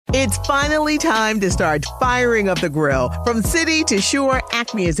It's finally time to start firing up the grill. From city to shore,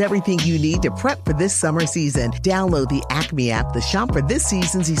 Acme is everything you need to prep for this summer season. Download the Acme app to shop for this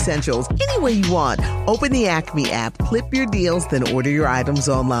season's essentials any way you want. Open the Acme app, clip your deals, then order your items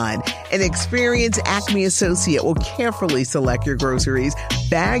online. An experienced Acme associate will carefully select your groceries,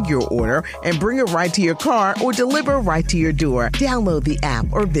 bag your order, and bring it right to your car or deliver right to your door. Download the app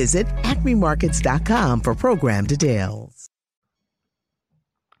or visit acmemarkets.com for program details.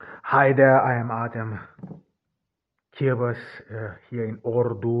 Hi there, I am Adam Kirbas here in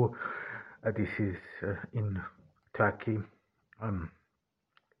Ordu. This is in Turkey.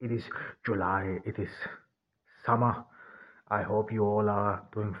 It is July, it is summer. I hope you all are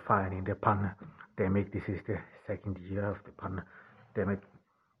doing fine in the pandemic. This is the second year of the pandemic.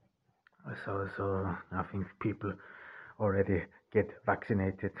 So I think people already get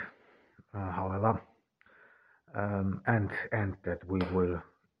vaccinated, however, and that we will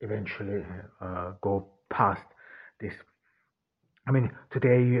eventually go past this. I mean,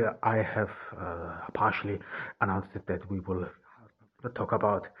 today I have partially announced that we will talk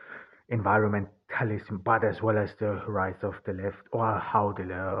about environmentalism, but as well as the rise of the left, or how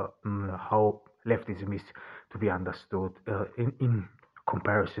leftism is to be understood in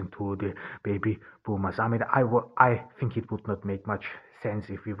comparison to the baby boomers. I mean, I think it would not make much sense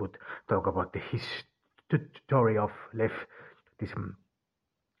if we would talk about the history of leftism,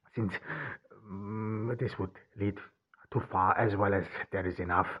 since this would lead too far, as well as there is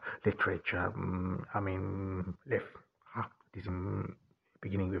enough literature. I mean, leftism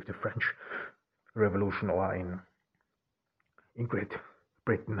beginning with the French Revolution or in Great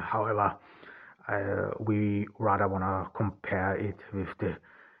Britain. However, we rather want to compare it with the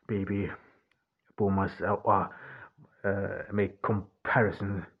baby boomers, or make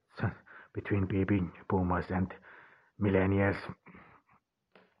comparisons between baby boomers and millennials.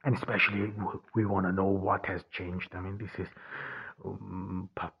 And especially, we want to know what has changed. I mean, this is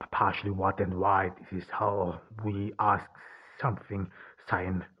partially what and why. This is how we ask something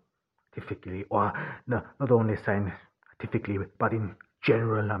scientifically, or no, not only scientifically, but in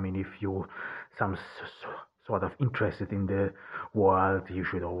general. I mean, if you some sort of interested in the world, you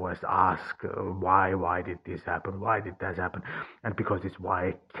should always ask why did this happen, why did that happen, and because this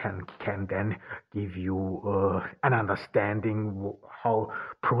why can then give you an understanding how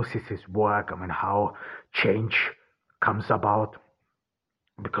processes work. I mean, how change comes about,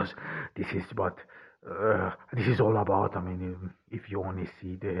 because this is what this is all about. I mean, if you only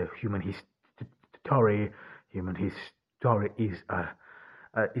see the human history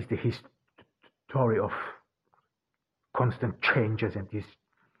is the history of constant changes, and these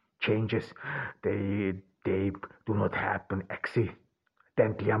changes, they do not happen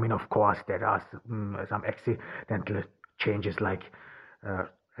accidentally. I mean, of course, there are some accidental changes, like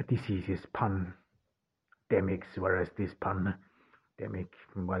diseases, pandemics, whereas this pandemic,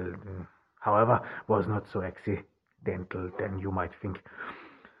 well, however, was not so accidental than you might think.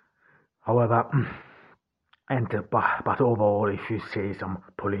 However, but overall, if you say some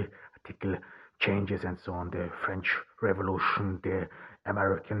political changes and so on, the French Revolution, the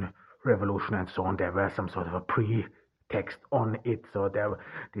American Revolution, and so on, there were some sort of a pretext on it. So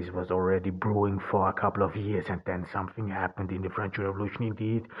this was already brewing for a couple of years, and then something happened in the French Revolution.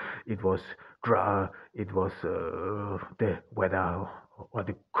 Indeed, it was the weather or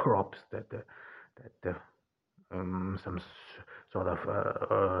the crops that some sort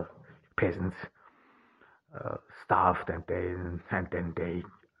of peasants starved, and then they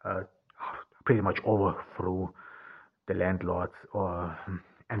pretty much overthrew the landlords,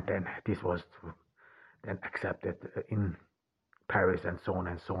 and then this was then accepted in Paris, and so on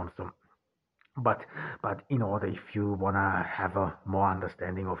and so on. So, but in order, if you wanna have a more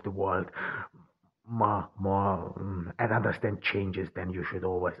understanding of the world, more and understand changes, then you should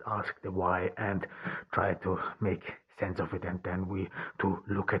always ask the why and try to make sense of it, and then to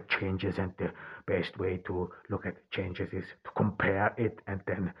look at changes, and the best way to look at changes is to compare it, and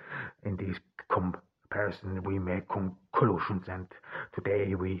then in this comparison we make conclusions. And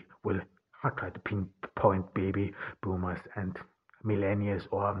today we will try to pinpoint baby boomers and millennials,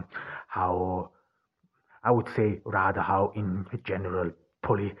 or how, I would say rather, how in general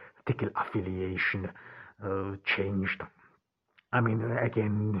political affiliation changed. I mean,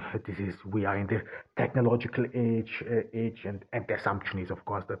 again, we are in the technological age, and the assumption is, of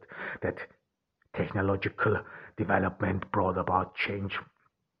course, that technological development brought about change.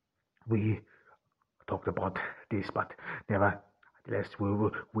 We talked about this, but nevertheless, we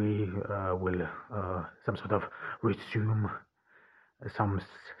will some sort of resume some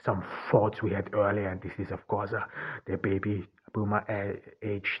thoughts we had earlier, and this is, of course, the baby boomer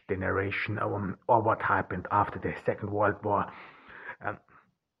age generation, or what happened after the Second World War. Um,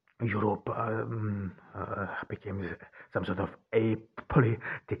 Europe became some sort of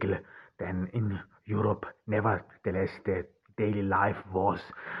apolitical. Then in Europe, nevertheless, the daily life was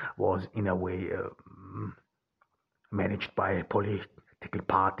in a way managed by political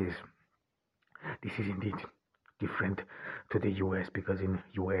parties. This is indeed different to the US, because in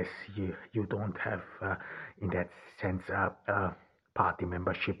US you don't have in that sense party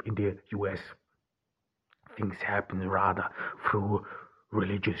membership. In the US, things happen rather through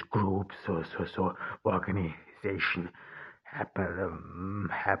religious groups, so organization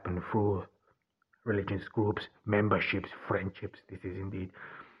happen through religious groups, memberships, friendships. This is indeed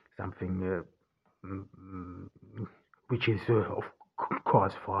something which is of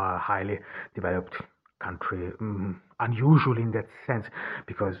course for a highly developed country unusual in that sense,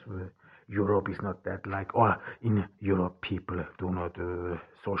 because Europe is not that like, or in Europe people do not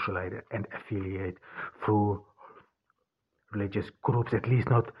socialize and affiliate through religious groups, at least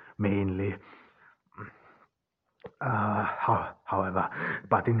not mainly. However,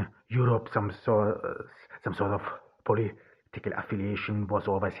 but in Europe, some sort of political affiliation was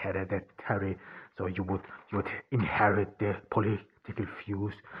always hereditary. So you would inherit the political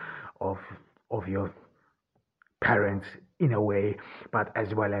views of your parents in a way, but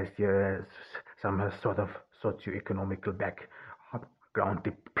as well as some sort of socio-economical background,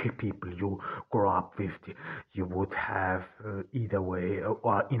 the people you grow up with, you would have either way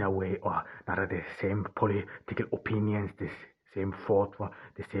or in a way or another the same political opinions, the same thought,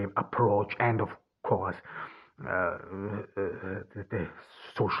 the same approach, and of course the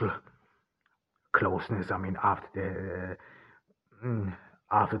social closeness. I mean, after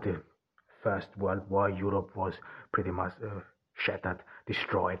the First World War, Europe was pretty much shattered,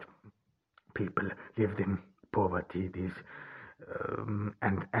 destroyed. People lived in poverty.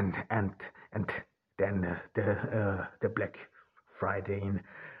 And then the Black Friday in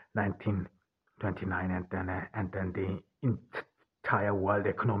 1929, and then the entire world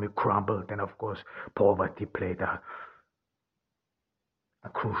economy crumbled. Then of course poverty played a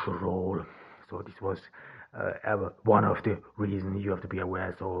crucial role. So this was one of the reasons you have to be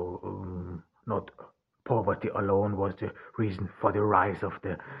aware. So not poverty alone was the reason for the rise of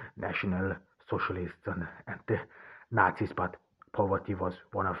the National Socialists and the Nazis, but poverty was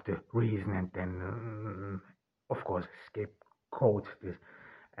one of the reasons. And then, of course, scapegoats,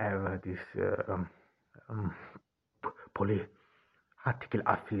 this political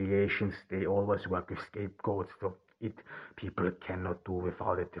affiliations, they always work with scapegoats. So people cannot do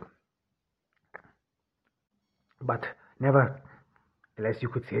without it. But nevertheless, you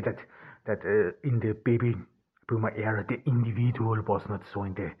could say that in the baby boomer era, the individual was not so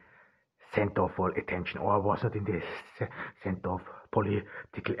in the center of all attention, or was not in the center of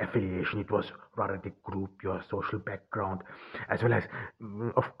political affiliation. It was rather the group, your social background, as well as,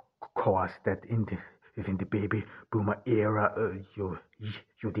 of course, that within the baby boomer era, you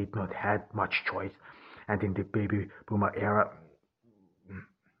did not have much choice, and in the baby boomer era,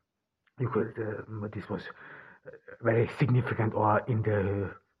 you could this was very significant. Or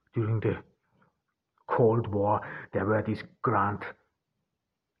during the Cold War, there were these grand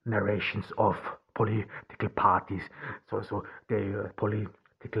narrations of political parties. So the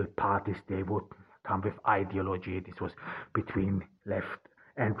political parties, they would come with ideology. This was between left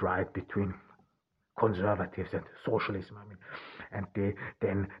and right, between conservatives and socialism. I mean,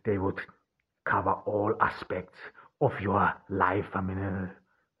 and they would cover all aspects of your life. I mean,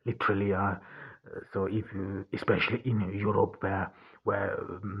 literally. So if you, especially in Europe,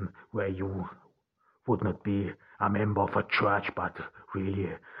 where you would not be a member of a church, but really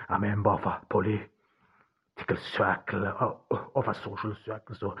a member of a political circle, of a social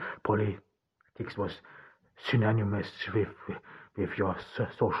circle. So politics was synonymous with your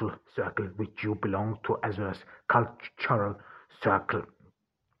social circle, which you belong to, as well as cultural circle.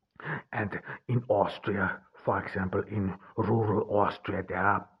 And in Austria, for example, in rural Austria, there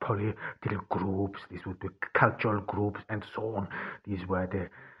are political groups. These would be cultural groups, and so on. These were the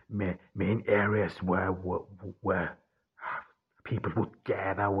main areas where people would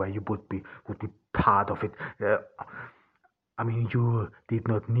gather, where you would be part of it. I mean, you did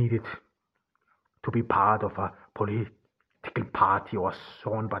not need it to be part of a political party or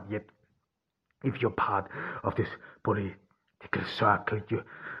so on, but yet, if you're part of this political circle,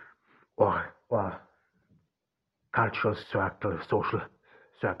 or cultural circle, social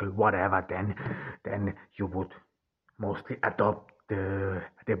circle, whatever, then you would mostly adopt the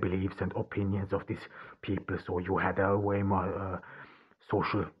beliefs and opinions of these people. So you had a way more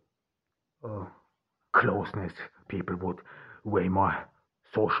social closeness. People way more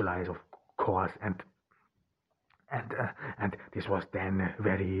socialized, of course, and and this was then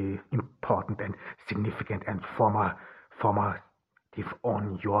very important and significant and formative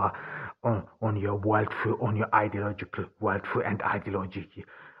on your worldview, on your ideological worldview, and ideology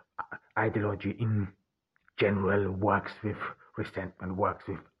in general works with resentment, works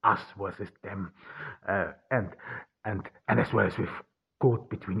with us versus them, and as well as with good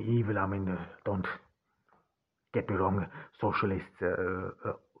between evil. I mean, don't get me wrong, socialists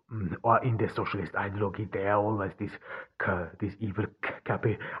or in the socialist ideology, they are always this evil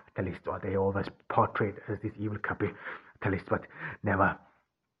capitalist, or they are always portrayed as this evil capitalist, but never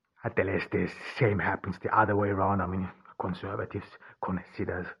unless the same happens the other way around. I mean, conservatives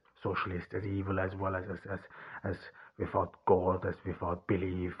consider socialists as evil as well as without God, as without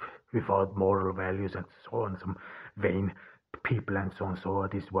belief, without moral values, and so on, some vain people and so on. So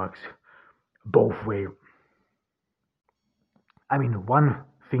this works both ways. I mean, one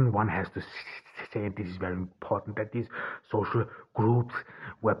thing one has to say, and this is very important, that these social groups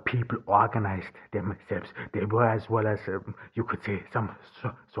where people organized themselves, they were as well as, you could say, some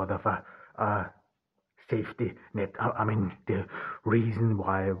sort of a safety net. I mean, the reason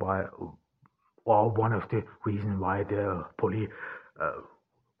why, or one of the reasons why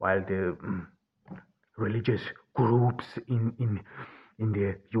while the religious groups in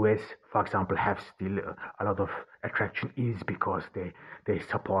the US, for example, have still a lot of attraction is because they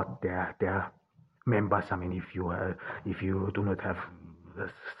support their members. I mean, if you do not have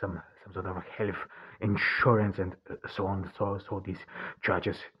some sort of health insurance and so on, so these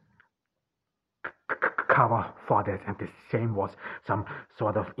churches cover for that, and the same was some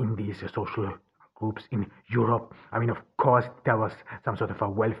sort of in these social groups in Europe. I mean, of course, there was some sort of a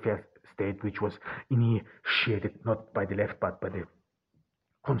welfare state which was initiated not by the left but by the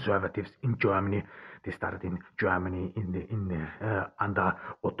conservatives in Germany. They started in Germany under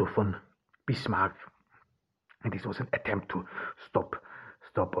Otto von Bismarck, and this was an attempt to stop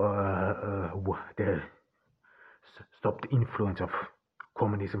the influence of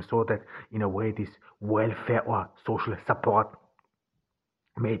communism, so that in a way this welfare or social support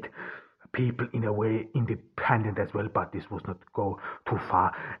made people in a way independent as well, but this was not go too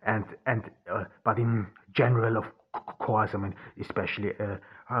far. But in general, of course, I mean, especially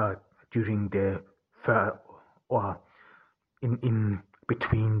during the or in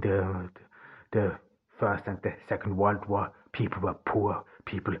between the First and the Second World War, people were poor.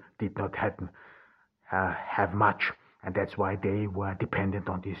 People did not have much, and that's why they were dependent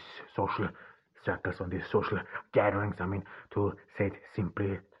on these social circles, on these social gatherings. I mean, to say it simply,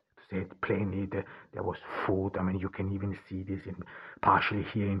 to say it plainly, there was food. I mean, you can even see this partially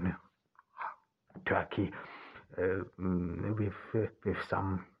here in Turkey, with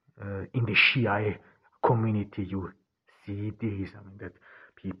some in the Shia community. You see this. I mean, that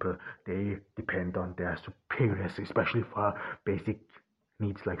people, they depend on their superiors, especially for basic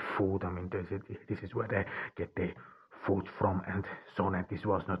needs like food. I mean, this is where they get the food from, and so on. And this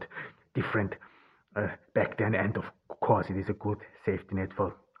was not different back then. And of course, it is a good safety net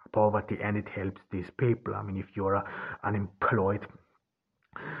for poverty, and it helps these people. I mean, if you're unemployed,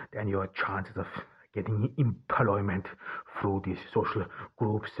 then your chances of getting employment through these social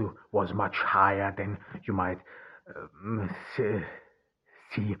groups was much higher than you might see.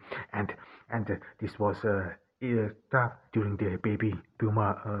 And this was during the baby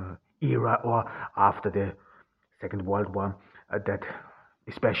boomer era, or after the Second World War, that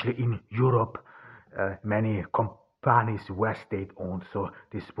especially in Europe, many companies were state-owned. So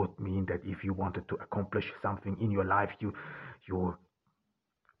this would mean that if you wanted to accomplish something in your life, you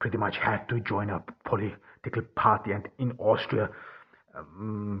pretty much had to join a political party. And in Austria,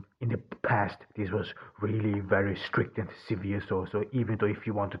 in the past, this was really very strict and severe. So even though if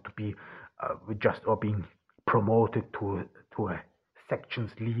you wanted to be just or being promoted to a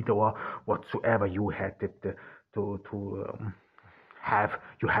section's leader or whatsoever, you had you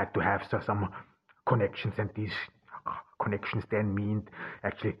had to have some connections, and these connections then meant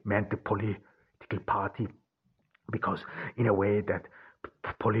the political party, because in a way that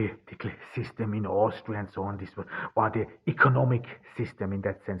political system in Austria and so on, this was, or the economic system in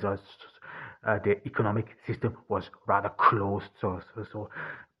that sense, the economic system was rather closed. So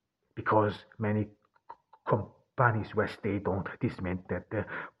because many companies were state-owned, this meant that the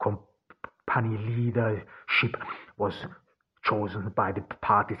company leadership was chosen by the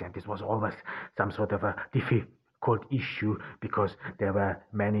parties, and this was always some sort of a difficult issue, because there were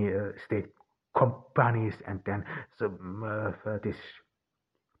many state companies, and then this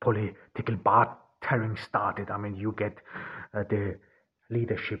political bartering started. I mean, you get the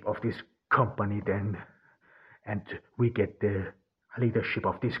leadership of this company, then and we get the leadership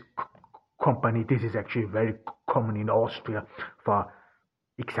of this company. This is actually very common in Austria. For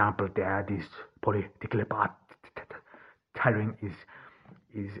example, there this political bartering is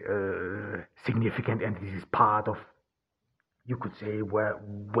significant, and this is part of, you could say, where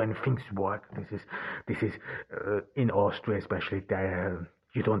when things work. This is in Austria especially. There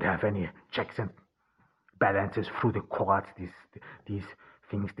you don't have any checks and balances through the courts. These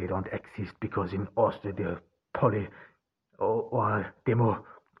things, they don't exist, because in Austria the or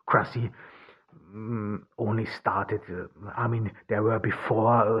democracy only started. I mean, there were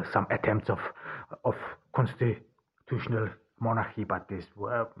before some attempts of constitutional monarchy, but these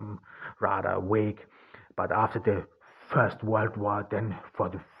were rather vague. But after the First World War, then for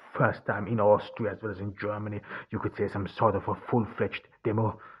the first time in Austria as well as in Germany, you could say some sort of a full-fledged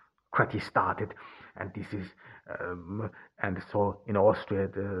democracy started, and this is and so in Austria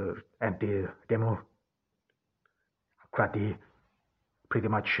the democracy pretty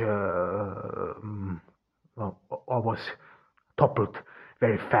much was toppled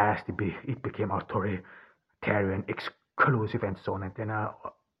very fast. It became authoritarian, exclusive, and so on. And then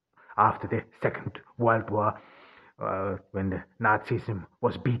after the Second World War, when the Nazism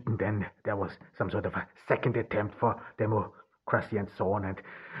was beaten, then there was some sort of a second attempt for democracy and so on. And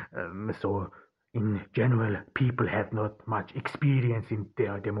so in general, people had not much experience in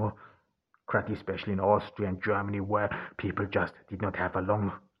their democracy, especially in Austria and Germany, where people just did not have a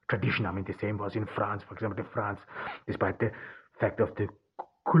long tradition. I mean, the same was in France. For example, France, despite the fact of the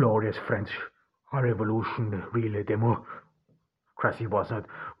glorious French Revolution, the real democracy was not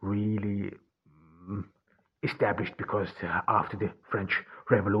really established, because after the French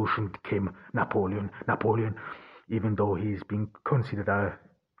Revolution came Napoleon. Napoleon, even though he's being considered a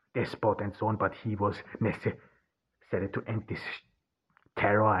despot and so on, but he was necessary to end this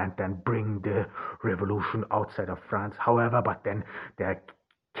terror and then bring the revolution outside of France. However, but then there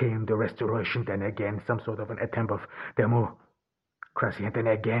came the Restoration, then again some sort of an attempt of democracy, and then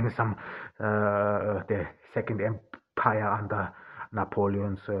again some the Second Empire under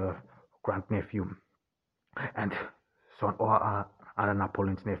Napoleon's grandnephew, and so on, or under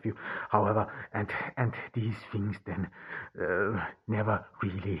Napoleon's nephew. However, and these things then never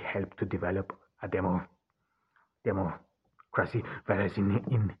really helped to develop a democracy, whereas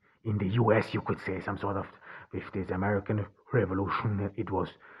in the US, you could say some sort of, with this American Revolution, it was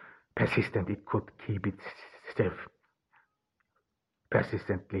persistent. It could keep itself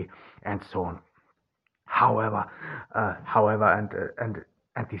persistently, and so on. However, and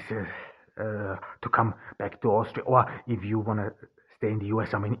this to come back to Austria, or if you want to stay in the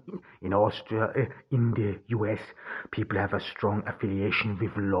US, I mean, in Austria, in the US, people have a strong affiliation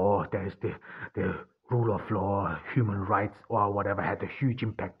with law. There is the rule of law, human rights, or whatever, had a huge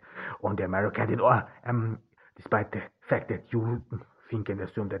impact on the American. Despite the fact that you think and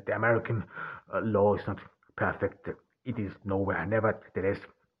assume that the American law is not perfect, it is nowhere, nevertheless.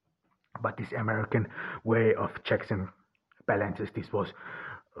 But this American way of checks and balances, this was,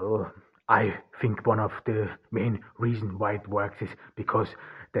 I think, one of the main reasons why it works, is because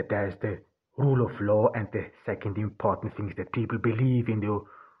that there is the rule of law, and the second important thing is that people believe in the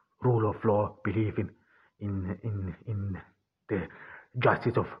rule of law, believe in the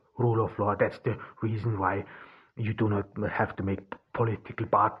justice of rule of law. That's the reason why you do not have to make political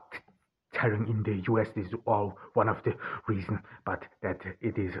bartering in the US. This is all one of the reasons, but that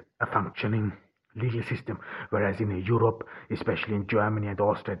it is a functioning legal system, whereas in Europe, especially in Germany and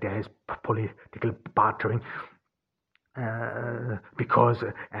Austria, there is political bartering, because,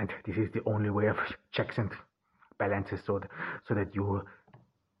 and this is the only way of checks and balances, so that you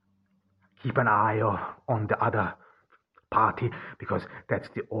keep an eye on the other party, because that's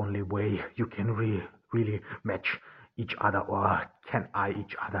the only way you can really match each other, or can eye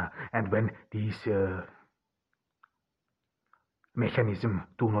each other. And when these mechanisms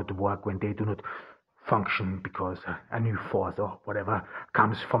do not work, when they do not function, because a new force or whatever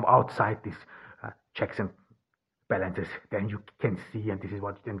comes from outside these checks and balances, then you can see, and this is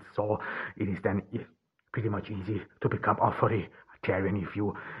what you then saw, it is then pretty much easy to become authoritarian if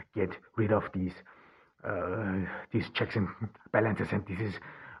you get rid of these checks and balances. And this is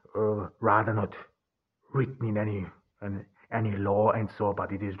rather not written in any law and so,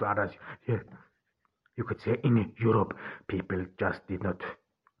 but it is rather, you could say, in Europe, people just did not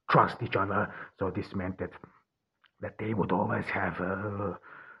trust each other. So this meant that they would always have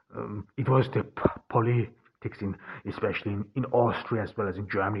it was the politics, especially in Austria as well as in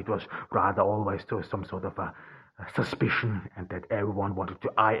Germany, it was rather always to some sort of a suspicion, and that everyone wanted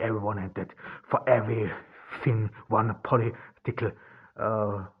to eye everyone, and that for everything one political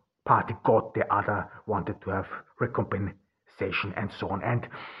party got, the other wanted to have recompensation and so on. And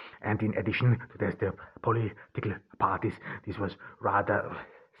in addition to this, the political parties, this was rather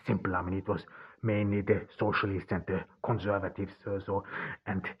simple. I mean, it was mainly the socialists and the conservatives.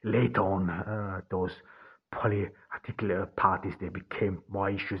 And later on, those political parties, they became more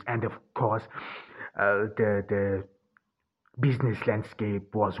issues. And of course, the business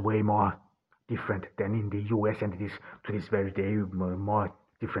landscape was way more different than in the US, and it is to this very day more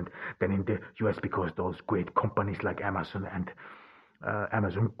different than in the US, because those great companies like Amazon and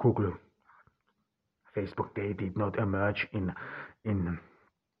Google, Facebook, they did not emerge in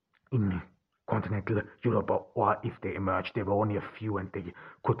continental Europe, or if they emerged, there were only a few, and they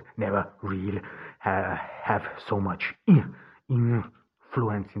could never really have so much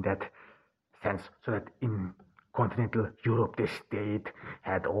influence in that sense. So that in continental Europe, the state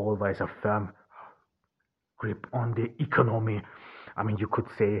had always a firm grip on the economy. I mean, you could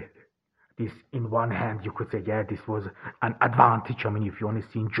say this in one hand, you could say, yeah, this was an advantage. I mean, if you only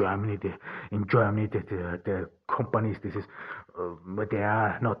see in Germany, the companies, this is, they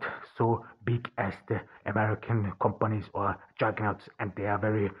are not so big as the American companies or juggernauts, and they are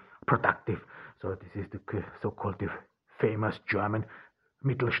very productive. So this is the so-called the famous German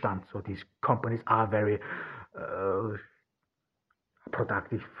Mittelstand. So these companies are very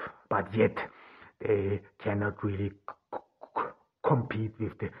productive, but yet they cannot really compete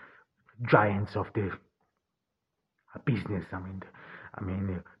with the giants of the business. I mean,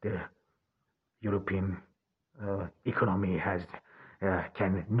 the European economy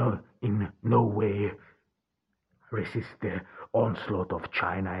can in no way resist the onslaught of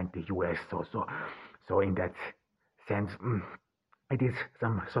China and the US. So in that sense, it is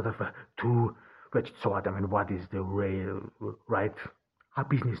some sort of a two-edged sword. I mean, what is the right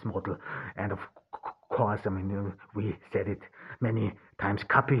business model? And of course, I mean, we said it many times,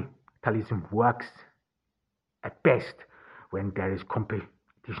 capitalism works at best when there is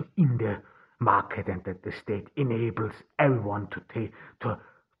competition in the market, and that the state enables everyone to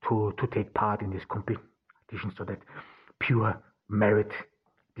take part in this competition, so that pure merit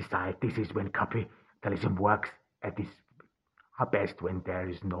decide. This is when capitalism works at its best, when there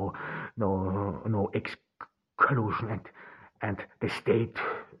is no exclusion, and the state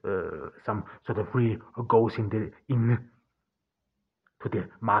some sort of really goes in to the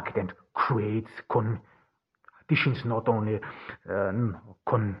market and creates conditions, not only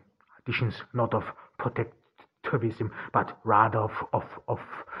conditions not of protectivism, but rather of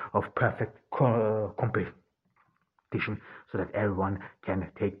perfect competition, so that everyone can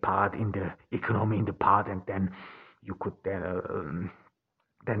take part in the economy, in the part, and then you could then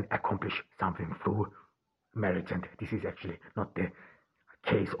accomplish something through merits. And this is actually not the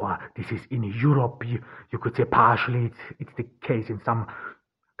case, or this is in Europe, you could say partially it's the case in some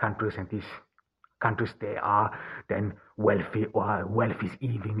countries, and these countries, they are then wealthy, or wealth is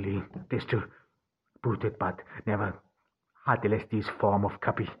evenly distributed, but nevertheless this form of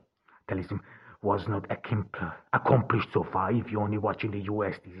capitalism was not accomplished so far. If you only watch in the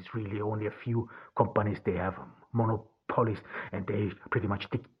US, this is really only a few companies, they have monopolies, and they pretty much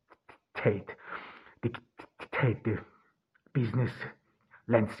dictate the business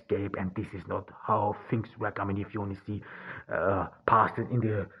landscape, and this is not how things work. I mean, if you only see past in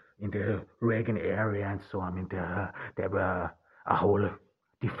the Reagan area and so, I mean, there were a whole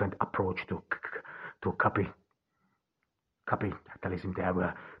different approach to capitalism. There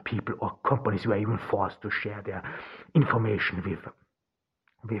were people or companies were even forced to share their information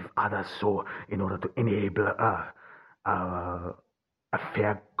with others, so in order to enable a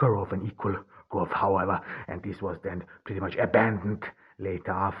fair growth and equal growth. However, and this was then pretty much abandoned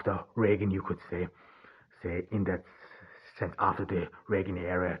later after Reagan, you could say in that sense, after the Reagan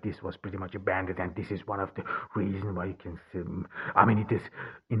era, this was pretty much abandoned, and this is one of the reasons why you can see, I mean, it is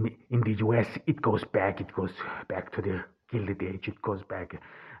in the US, it goes back to the Gilded Age, it goes back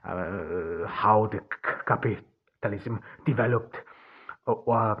how the capitalism developed,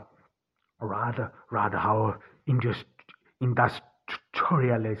 or rather how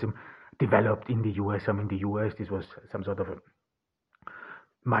industrialism developed in the US. I mean, the US, this was some sort of a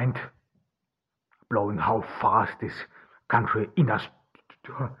mind blowing how fast this country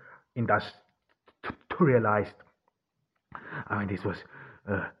industrialized. I mean, this was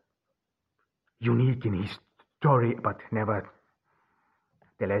unique in history, but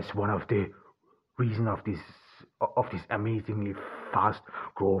nevertheless, one of the reasons of this amazingly fast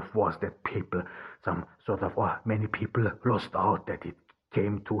growth was that many people lost out, that it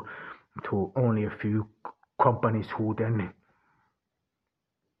came to only a few companies who then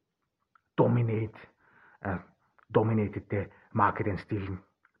dominated the market and still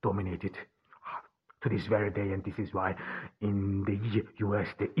dominated to this very day, and this is why in the US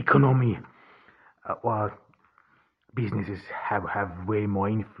the economy or businesses have way more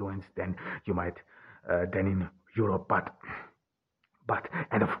influence than you might than in Europe, but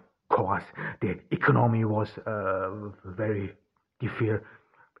and of course the economy was very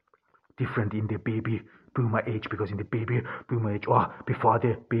different in the baby boomer age, because in the baby boomer age, or before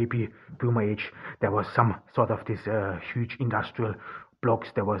the baby boomer age, there was some sort of this huge industrial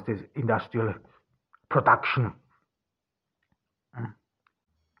blocks, there was this industrial production.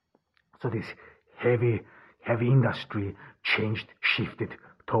 So this heavy industry shifted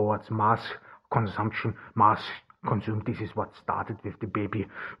towards mass consumption, mass consumed. This is what started with the baby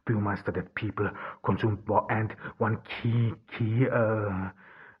boomers, that people consumed more. And one key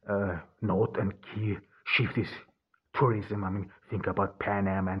note and key shift is tourism. I mean, think about Pan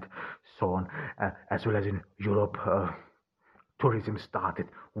Am and so on, as well as in Europe. Tourism started,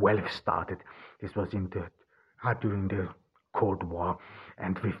 wealth started. This was in the during the Cold War,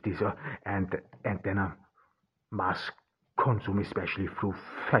 and with this and then mass consume, especially through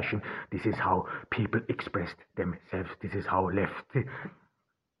fashion. This is how people expressed themselves. This is how leftism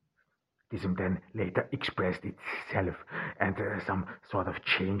then later expressed itself, and some sort of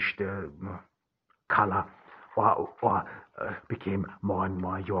changed color, or became more and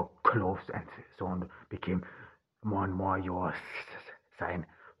more your clothes and so on, became more and more your sign,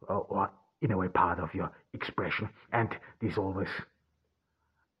 or in a way part of your expression. And this always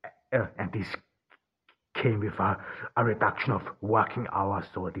and this came with a reduction of working hours.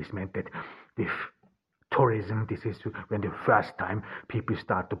 So this meant that with tourism, this is when the first time people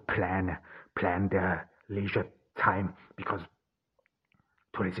start to plan their leisure time, because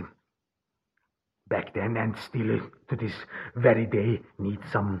tourism back then and still to this very day needs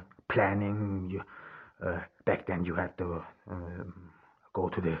some planning. Back then you had to go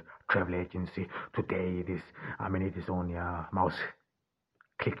to the travel agency. Today it is only a mouse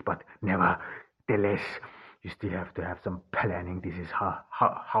click, but nevertheless you still have to have some planning. This is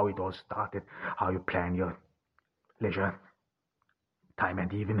how it all started, how you plan your leisure time.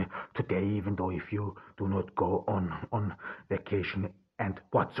 And even today, even though if you do not go on vacation and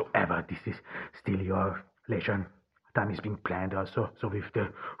whatsoever, this is still your leisure time is being planned also. So with the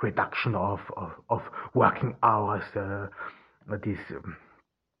reduction of working hours, these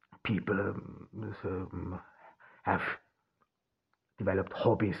people have developed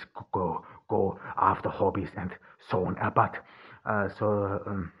hobbies, go after hobbies and so on.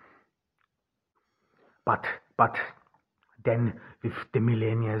 But then with the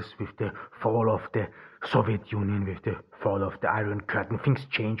millennia, with the fall of the Soviet Union, with the fall of the Iron Curtain, things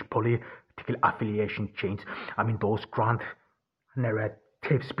change, political affiliation changed. I mean, those grand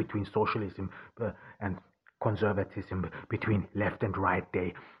narratives between socialism and conservatism, between left and right,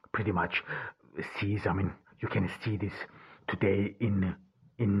 they pretty much cease. I mean, you can see this today in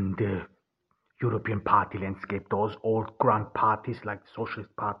the European party landscape. Those old grand parties like the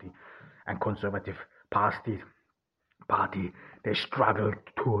Socialist Party and Conservative Party, they struggled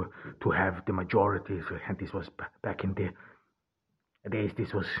to have the majorities, and this was back in the days.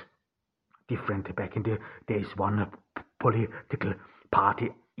 This was different. Back in the days, one political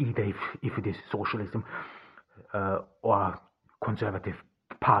party, either if it is socialism or conservative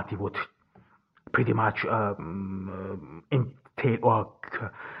party, would pretty much entail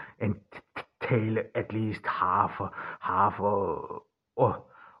at least half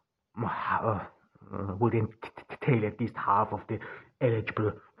would entail at least half of the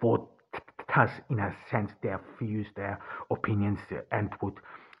eligible voters, in a sense, their views, their opinions, and would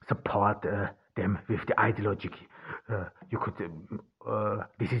support them with the ideology. You could.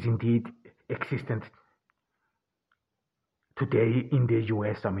 This is indeed existent today in the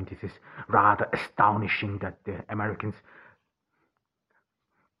US. I mean, this is rather astonishing that the Americans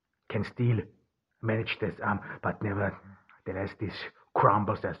can still manage this, but nevertheless this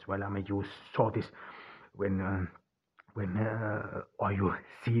crumbles as well. I mean, you saw this when or you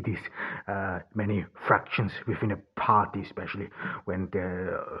see this many fractions within a party, especially when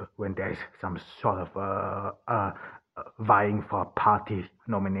there is some sort of vying for a party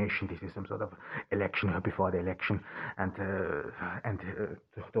nomination. This is some sort of election before the election, and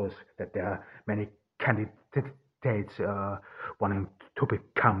those that there are many candidates wanting to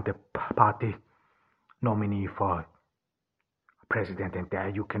become the party nominee for president, and there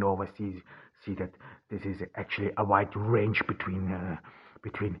you can always see that this is actually a wide range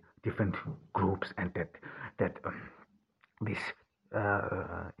between different groups, and that this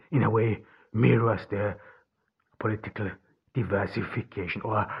in a way mirrors the political diversification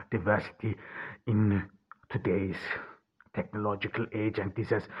or diversity in today's technological age, and this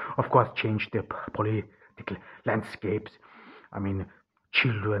has, of course, changed the political landscapes. I mean,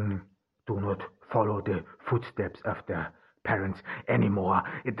 children do not follow the footsteps of their parents anymore.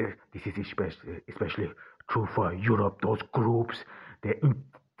 This is especially true for Europe. Those groups, the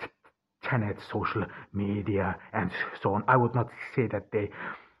internet, social media, and so on. I would not say that they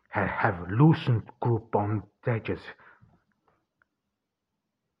have loosened group bondages.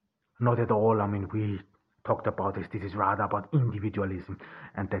 Not at all. I mean, we talked about this. This is rather about individualism,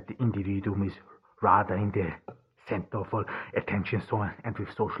 and that the individuum is rather in the center of all attention. So, and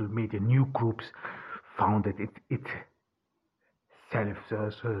with social media, new groups founded itself.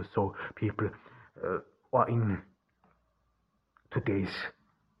 So people are in today's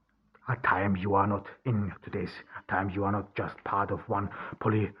time. You are not in today's time. You are not just part of one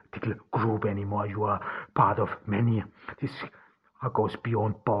political group anymore. You are part of many. This goes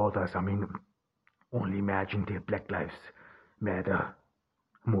beyond borders. I mean, only imagine the Black Lives Matter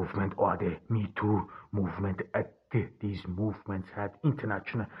movement or the Me Too movement. These movements had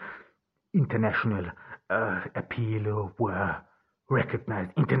international appeal, were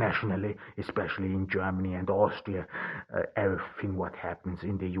recognized internationally, especially in Germany and Austria. Everything what happens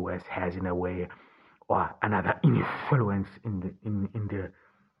in the US has, in a way or another, influence in the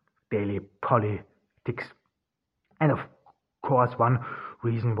daily politics. And of course, one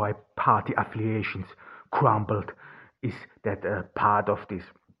reason why party affiliations crumbled is that part of this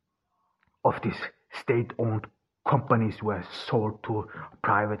state-owned companies were sold to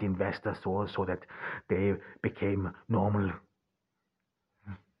private investors, so that they became normal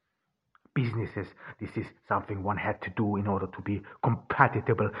businesses. This is something one had to do in order to be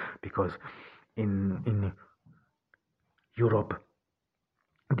compatible, because in Europe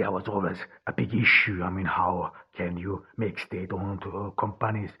there was always a big issue. I mean, how can you make state-owned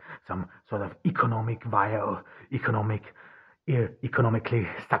companies some sort of economically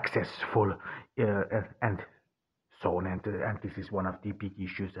successful, and so on, and this is one of the big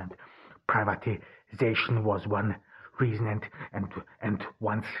issues, and privatization was one reason, and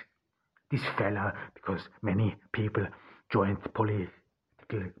once this fell, because many people joined political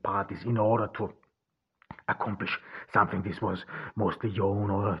parties in order to accomplish something. This was mostly your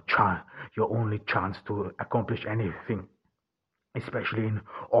only chance to accomplish anything, especially in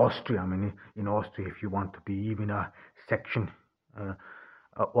Austria. I mean, in Austria, if you want to be even a section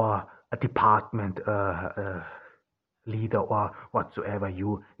or a department leader or whatsoever,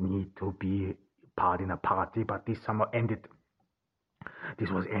 you need to be part in a party. But this somehow ended. This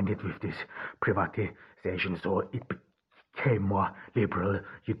was ended with this privatization, so it became more liberal.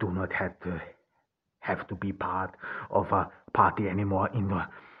 You do not have to be part of a party anymore in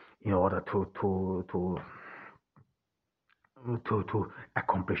order to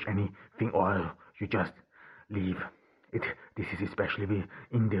accomplish anything, or you just leave it. This is especially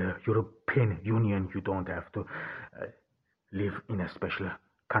in the European Union. You don't have to live in a special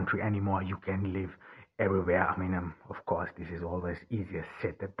country anymore. You can live everywhere. I mean, of course, this is always easier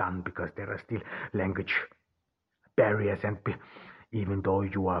said than done, because there are still language barriers, and even though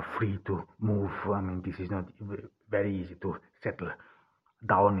you are free to move, I mean, this is not very easy to settle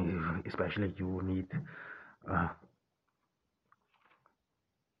down. Especially you need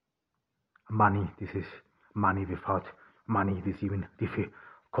money. This is money. Without money, it is even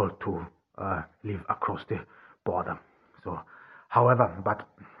difficult to live across the border. So, however, but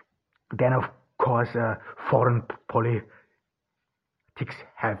then of course foreign politics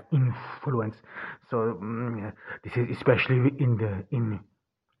have influence. So this is especially in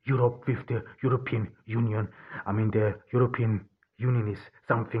Europe with the European Union. I mean, the European Union is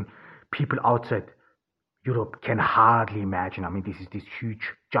something people outside Europe can hardly imagine. I mean, this is this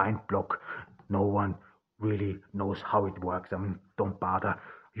huge giant block. No one really knows how it works. I mean, don't bother.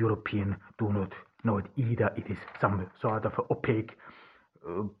 European do not know it either. It is some sort of opaque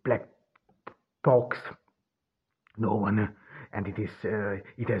black box. No one, and it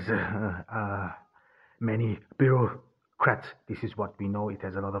has many bureaucrats. This is what we know. It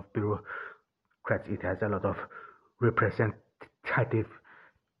has a lot of bureaucrats. It has a lot of representatives.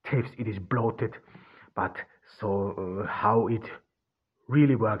 It is bloated. But so how it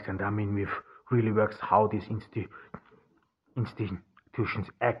really works, and I mean with really works, how these institutions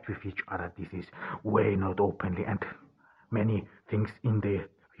act with each other, this is way not openly, and many things in the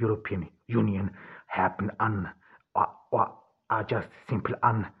European Union happen or are just simple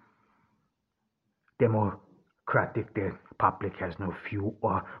undemocratic. The public has no view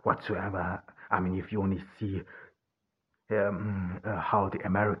or whatsoever. I mean, if you only see how the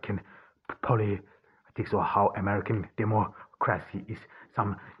American politics or how American democracy is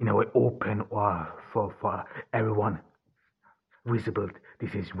in a way open or for everyone visible.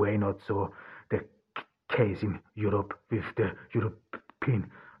 This is way not so the case in Europe with the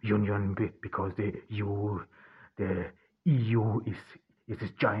European Union because the EU is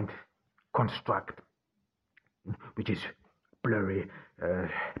this giant construct which is blurry.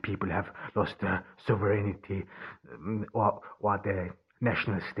 People have lost their sovereignty, or the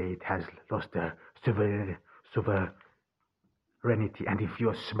national state has lost their sovereignty. And if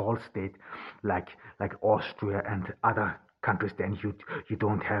you're a small state like Austria and other countries, then you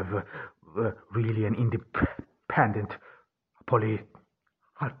don't have really an independent politic,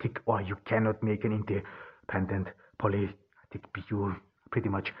 or you cannot make an independent politic. You pretty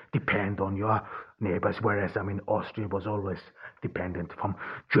much depend on your neighbors. Whereas Austria was always dependent from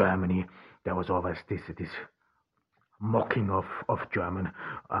Germany. There was always this mocking of German,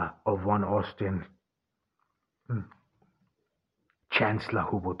 of one Austrian chancellor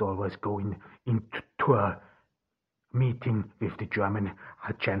who would always go into a meeting with the German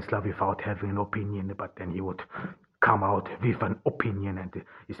chancellor without having an opinion, but then he would come out with an opinion, and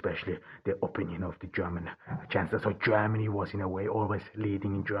especially the opinion of the German chancellor. So Germany was in a way always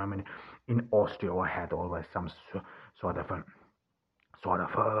leading in Germany. In Austria, or had always some sort of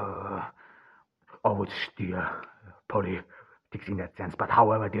or would steer politics in that sense. But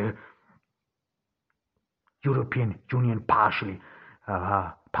however, the European Union partially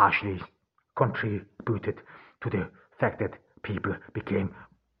contributed to the fact that people became,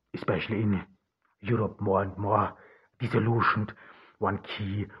 especially in Europe, more and more disillusioned. One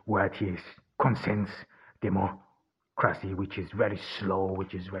key word here is consens democracy, which is very slow,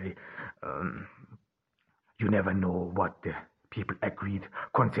 which is very you never know what the people agreed.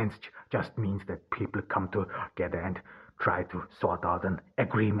 Consens just means that people come together and try to sort out an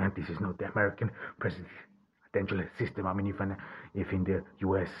agreement. This is not the American presidential system. If in the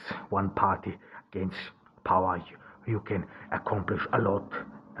US one party gains power, you can accomplish a lot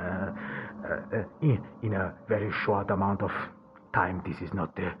in a very short amount of time. This is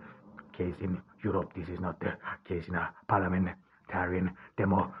not the case in Europe. This is not the case in a parliamentarian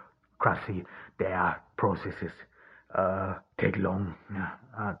democracy. Their processes take long.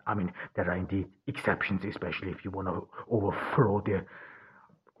 There are indeed exceptions, especially if you want to overthrow the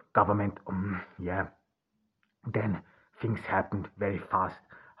government. Then things happened very fast,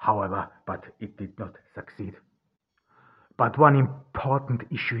 however, but it did not succeed. But one important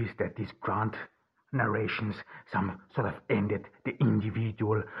issue is that these grand narrations some sort of ended. The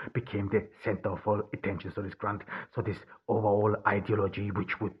individual became the center of all attention. So this overall ideology,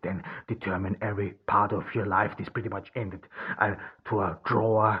 which would then determine every part of your life, this pretty much ended to a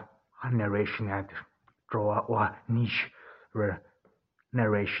drawer narration, and drawer or niche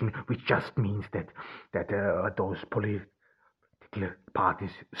narration, which just means that those political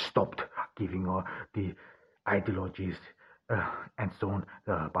parties stopped giving the ideologies and so on,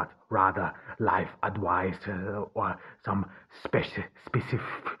 but rather life advice or some specific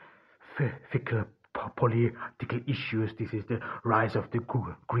political issues. This is the rise of the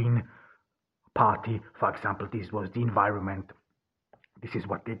Green Party, for example. This was the environment. This is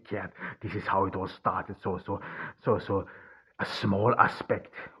what they cared. This is how it all started. So a small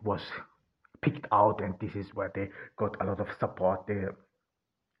aspect was picked out, and this is where they got a lot of support.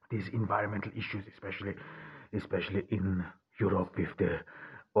 These environmental issues, especially in Europe with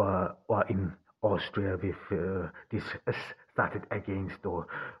or in Austria with this started against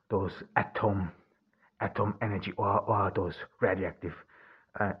those atom energy or those radioactive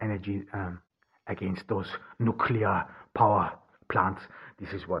energy, against those nuclear power plants.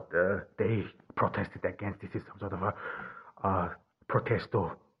 This is what they protested against. This is some sort of a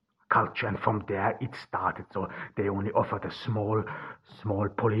protesto culture, and from there it started. So they only offered a small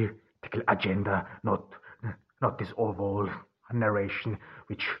political agenda, not this overall narration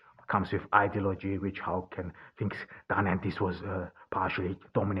which comes with ideology, which how can things done, and this was partially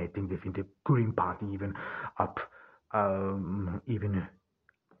dominating within the Green Party even up even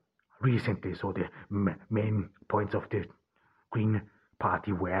recently. So the main points of the Green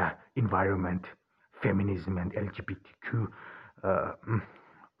Party were environment, feminism, and LGBTQ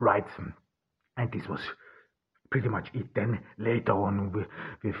rights, and this was pretty much it. Then later on,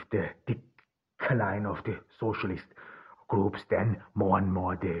 with the decline of the socialist groups, then more and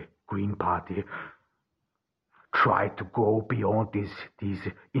more the Green Party tried to go beyond these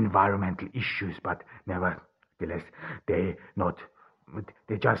environmental issues, but nevertheless they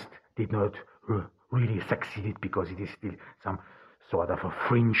just did not really succeed, because it is still some sort of a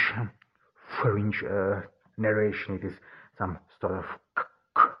fringe narration. It is some sort of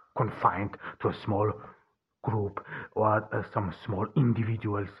confined to a small group or some small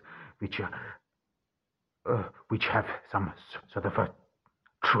individuals which which have some sort of a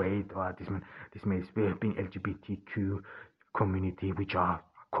trait, or this may be LGBTQ community, which are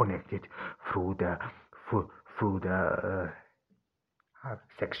connected through the through the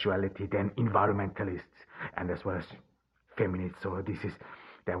sexuality, then environmentalists, and as well as feminists. So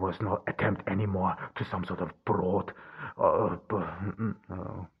there was no attempt anymore to some sort of broad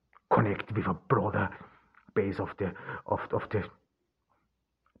connect with a broader base of the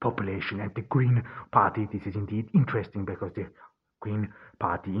population. And the Green Party, this is indeed interesting, because the Green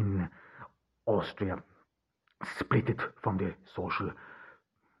Party in Austria split it from the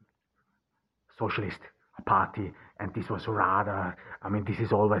Socialist Party, and this was rather, this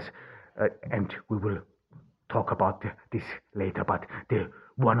is always, and we will talk about this later, but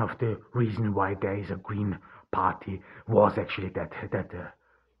one of the reasons why there is a Green Party was actually that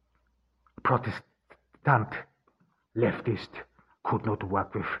Protestant leftists could not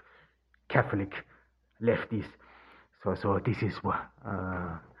work with Catholic leftists. So this is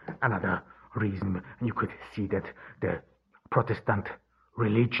another reason. And you could see that the Protestant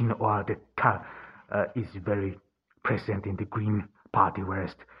religion, or the is very present in the Green Party,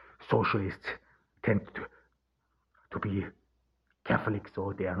 whereas socialists tend to be Catholic,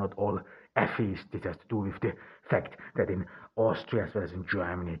 so they are not all atheists. This has to do with the fact that in Austria as well as in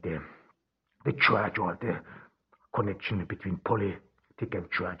Germany, the church, or the connection between politics and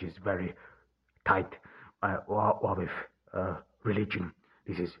church, is very tight, or with religion.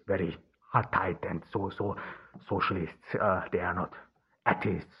 This is very tight, and so socialists, they are not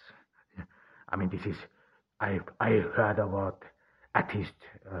atheists. This is, I heard about atheist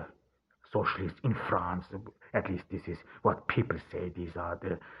socialists in France. At least this is what people say. These are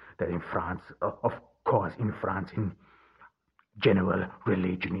that in France, of course, in France, in general,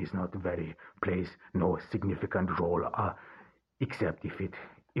 religion is not plays no significant role, except if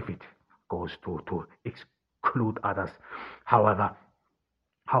it goes to exclude others. However,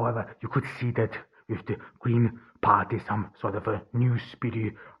 you could see that with the Green Party, some sort of a new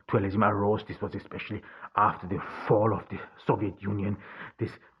spiritualism arose. This was especially after the fall of the Soviet Union.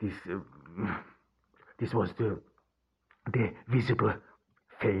 This was the visible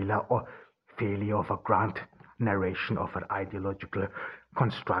failure of a grand narration of an ideological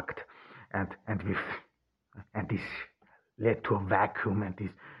construct, and this led to a vacuum, and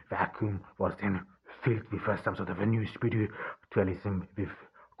this vacuum was then filled with some sort of a new spiritualism with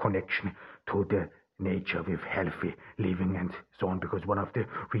connection to the nature, with healthy living and so on, because one of the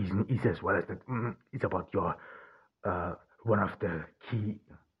reasons is, as well as that, it's about your one of the key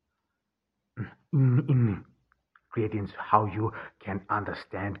ingredients how you can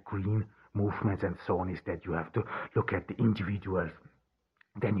understand green movements and so on, is that you have to look at the individuals.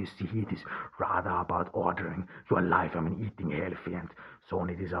 Then you see it is rather about ordering your life, eating healthy and so on.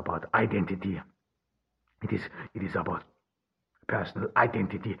 It is about identity. It is about personal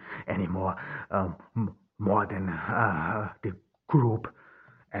identity anymore, more than the group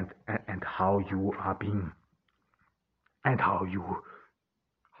and how you are being, and how you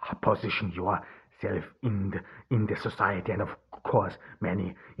position yourself in the society. And of course,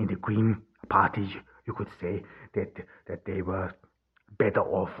 many in the Green Party, you could say that they were better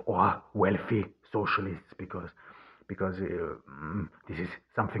off or wealthy socialists, because this is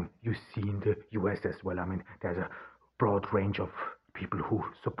something you see in the US as well. There's a broad range of people who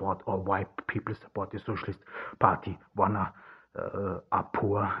support, or why people support the Socialist Party. One are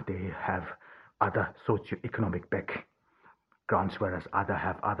poor, they have other socio-economic backgrounds, whereas others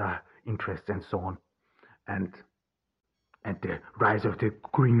have other interests and so on. And the rise of the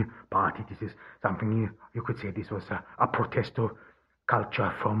Green Party, this is something you could say this was a protesto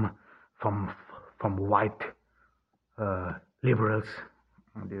culture from white liberals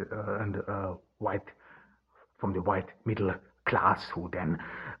and white from the white middle class, who then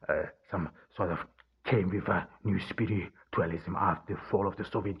some sort of came with a new spiritualism after the fall of the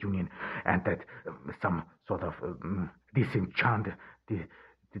Soviet Union, and that some sort of disenchant,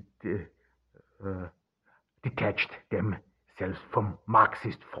 detached themselves from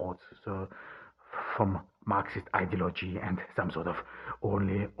Marxist thoughts, so from Marxist ideology, and some sort of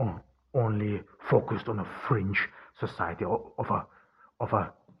only focused on a fringe society, of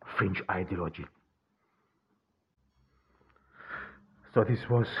a fringe ideology. So this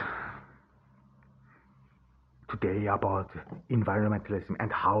was today about environmentalism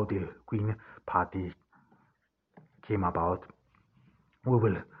and how the Green Party came about. We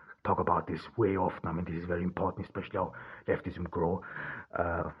will talk about this way often. This is very important, especially how leftism grow.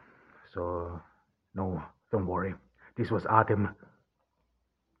 So no, don't worry. This was Adem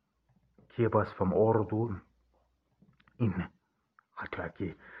Kirbas from Ordu in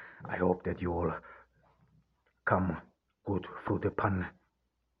Turkey. I hope that you all come good through the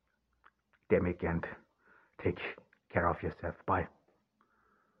pandemic and take care of yourself. Bye.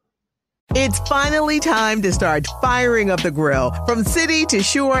 It's finally time to start firing up the grill. From city to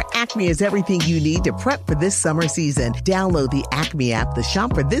shore, Acme is everything you need to prep for this summer season. Download the Acme app to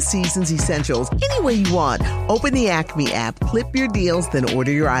shop for this season's essentials any way you want. Open the Acme app, clip your deals, then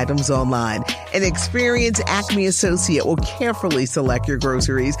order your items online. An experienced Acme associate will carefully select your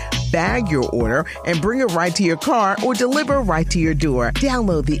groceries, bag your order, and bring it right to your car or deliver right to your door.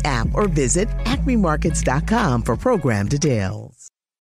 Download the app or visit acmemarkets.com for program details.